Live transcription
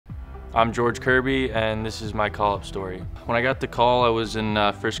I'm George Kirby, and this is my call-up story. When I got the call, I was in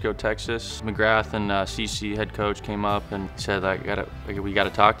Frisco, Texas. McGrath and CC, head coach, came up and said, we got to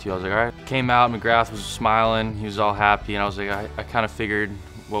talk to you. I was like, all right. Came out, McGrath was smiling. He was all happy, and I was like, I kind of figured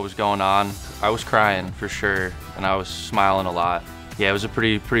what was going on. I was crying for sure, and I was smiling a lot. Yeah, it was a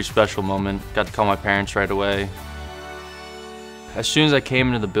pretty special moment. Got to call my parents right away. As soon as I came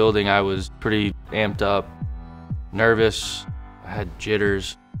into the building, I was pretty amped up, nervous. I had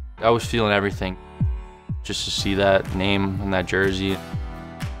jitters. I was feeling everything. Just to see that name and that jersey,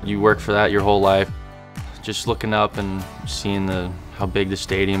 you work for that your whole life. Just looking up and seeing how big the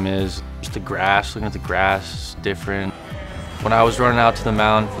stadium is, just the grass, looking at the grass, it's different. When I was running out to the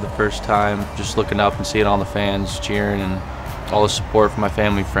mound for the first time, just looking up and seeing all the fans cheering and all the support from my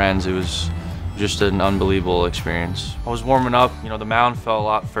family, friends, it was just an unbelievable experience. I was warming up, the mound felt a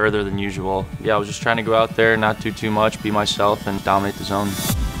lot further than usual. Yeah, I was just trying to go out there, not do too much, be myself, and dominate the zone.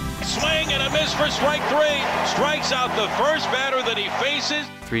 Swing and a miss for strike three. Strikes out the first batter that he faces.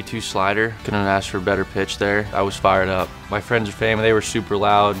 3-2 slider. Couldn't have asked for a better pitch there. I was fired up. My friends and family, they were super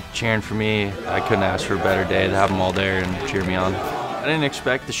loud, cheering for me. I couldn't ask for a better day to have them all there and cheer me on. I didn't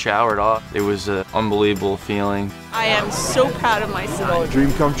expect the shower at all. It was an unbelievable feeling. I am so proud of my son.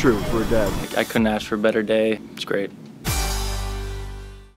 Dream come true for a dad. I couldn't ask for a better day. It's great.